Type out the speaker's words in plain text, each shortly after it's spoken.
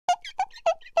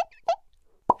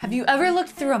Have you ever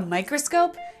looked through a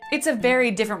microscope? It's a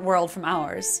very different world from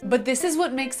ours. But this is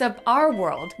what makes up our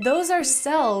world. Those are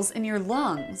cells in your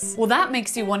lungs. Well, that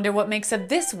makes you wonder what makes up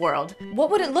this world. What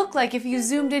would it look like if you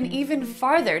zoomed in even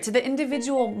farther to the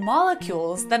individual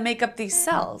molecules that make up these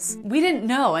cells? We didn't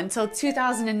know until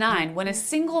 2009 when a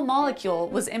single molecule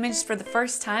was imaged for the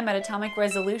first time at atomic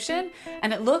resolution,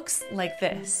 and it looks like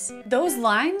this. Those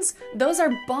lines, those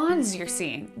are bonds you're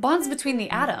seeing. Bonds between the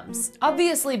atoms.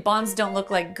 Obviously, bonds don't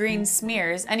look like green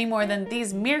smears any more than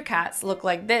these meerkats look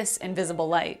like this in visible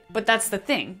light. But that's the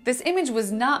thing. This image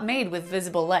was not made with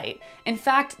visible light. In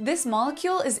fact, this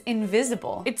molecule is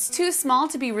invisible. It's too small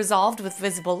to be resolved with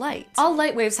visible light. All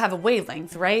light waves have a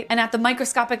wavelength, right? And at the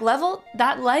microscopic level,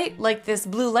 that light, like this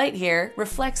blue light here,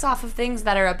 reflects off of things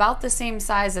that are about the same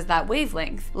size as that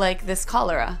wavelength, like this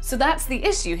cholera. So that's the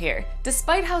issue here.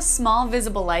 Despite how small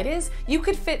visible light is, you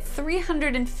could fit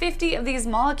 350 of these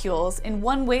molecules in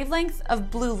one wavelength of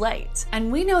blue light.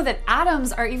 And we know that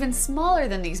atoms are even smaller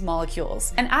than these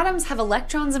molecules. And atoms have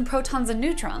electrons and protons and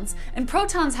neutrons, and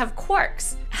protons have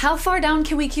quarks. How far down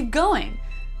can we keep going?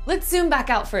 Let's zoom back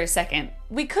out for a second.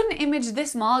 We couldn't image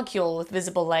this molecule with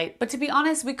visible light, but to be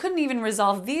honest, we couldn't even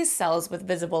resolve these cells with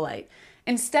visible light.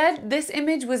 Instead, this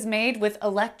image was made with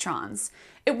electrons.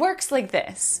 It works like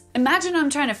this. Imagine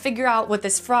I'm trying to figure out what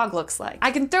this frog looks like.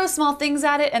 I can throw small things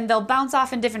at it and they'll bounce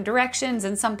off in different directions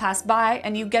and some pass by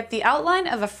and you get the outline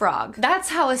of a frog. That's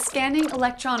how a scanning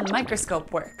electron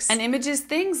microscope works and images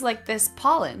things like this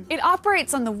pollen. It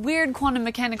operates on the weird quantum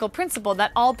mechanical principle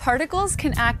that all particles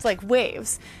can act like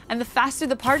waves, and the faster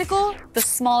the particle, the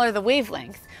smaller the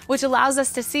wavelength, which allows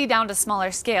us to see down to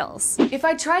smaller scales. If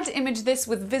I tried to image this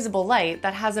with visible light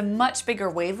that has a much bigger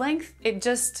wavelength, it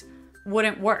just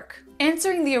wouldn't work.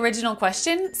 Answering the original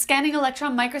question, scanning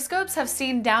electron microscopes have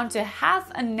seen down to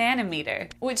 ½ a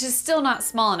nanometer, which is still not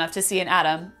small enough to see an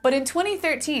atom. But in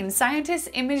 2013, scientists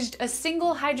imaged a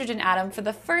single hydrogen atom for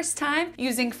the first time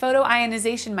using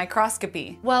photoionization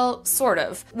microscopy. Well, sort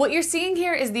of. What you're seeing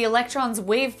here is the electron's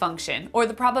wave function, or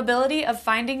the probability of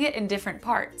finding it in different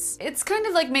parts. It's kind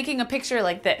of like making a picture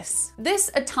like this. This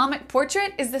atomic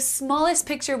portrait is the smallest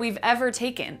picture we've ever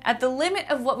taken, at the limit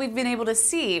of what we've been able to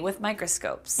see with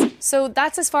microscopes. So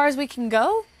that's as far as we can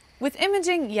go? With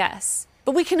imaging, yes.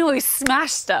 But we can always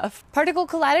smash stuff. Particle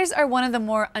colliders are one of the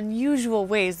more unusual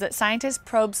ways that scientists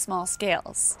probe small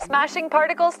scales. Smashing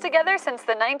particles together since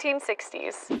the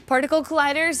 1960s. Particle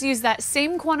colliders use that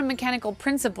same quantum mechanical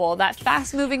principle that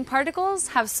fast-moving particles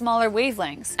have smaller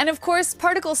wavelengths. And of course,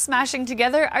 particles smashing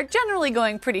together are generally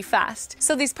going pretty fast.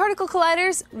 So these particle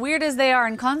colliders, weird as they are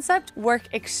in concept,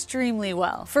 work extremely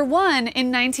well. For one, in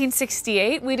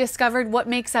 1968, we discovered what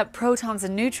makes up protons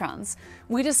and neutrons.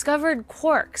 We discovered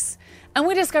quarks. And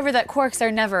we discovered that quarks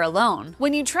are never alone.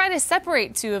 When you try to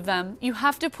separate two of them, you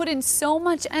have to put in so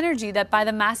much energy that by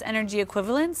the mass energy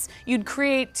equivalence, you'd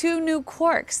create two new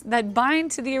quarks that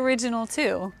bind to the original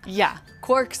two. Yeah,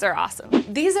 quarks are awesome.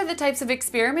 These are the types of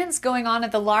experiments going on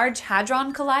at the Large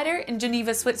Hadron Collider in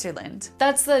Geneva, Switzerland.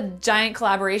 That's the giant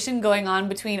collaboration going on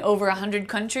between over 100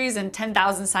 countries and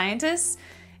 10,000 scientists.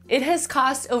 It has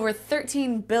cost over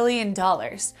 $13 billion.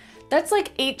 That's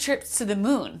like 8 trips to the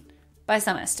moon, by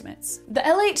some estimates. The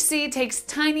LHC takes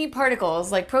tiny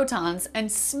particles like protons and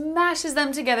smashes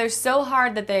them together so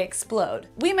hard that they explode.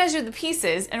 We measure the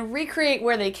pieces and recreate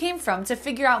where they came from to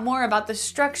figure out more about the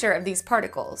structure of these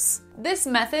particles. This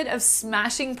method of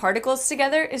smashing particles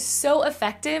together is so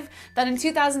effective that in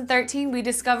 2013 we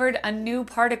discovered a new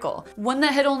particle, one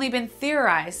that had only been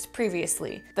theorized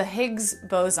previously, the Higgs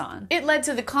boson. It led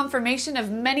to the confirmation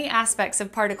of many aspects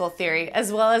of particle theory,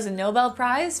 as well as a Nobel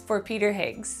Prize for Peter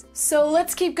Higgs. So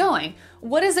let's keep going.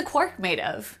 What is a quark made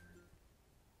of?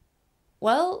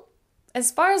 Well,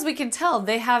 as far as we can tell,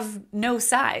 they have no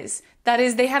size. That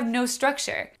is, they have no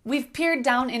structure. We've peered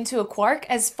down into a quark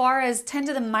as far as 10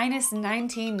 to the minus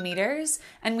 19 meters,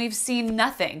 and we've seen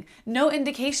nothing, no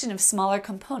indication of smaller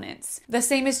components. The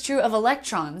same is true of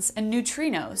electrons and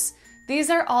neutrinos. These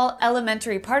are all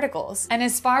elementary particles, and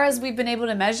as far as we've been able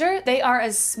to measure, they are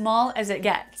as small as it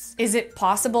gets. Is it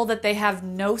possible that they have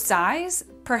no size?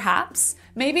 Perhaps.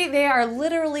 Maybe they are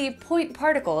literally point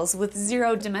particles with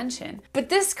 0 dimension. But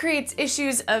this creates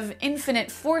issues of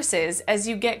infinite forces as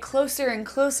you get closer and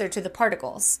closer to the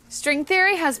particles. String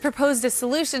theory has proposed a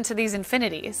solution to these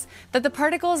infinities, that the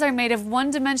particles are made of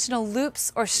one-dimensional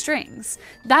loops or strings.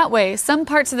 That way, some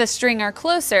parts of the string are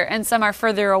closer and some are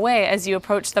further away as you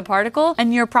approach the particle,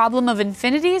 and your problem of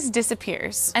infinities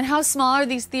disappears. And how small are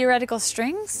these theoretical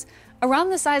strings? around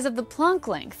the size of the Planck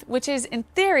length, which is, in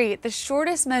theory, the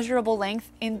shortest measurable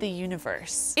length in the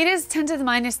universe. It is 10 to the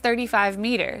minus 35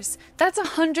 meters. That's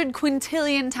 100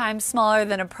 quintillion times smaller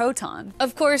than a proton.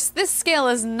 Of course, this scale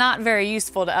is not very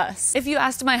useful to us. If you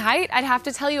asked my height, I'd have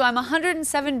to tell you I'm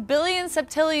 107 billion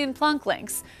septillion Planck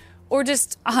lengths, or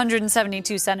just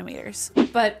 172 centimeters.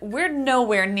 But we're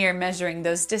nowhere near measuring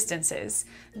those distances.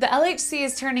 The LHC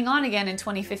is turning on again in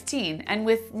 2015, and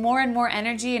with more and more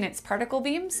energy in its particle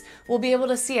beams, we'll be able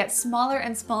to see at smaller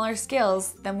and smaller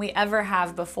scales than we ever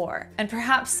have before. And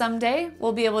perhaps someday,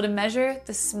 we'll be able to measure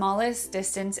the smallest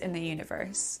distance in the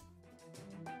universe.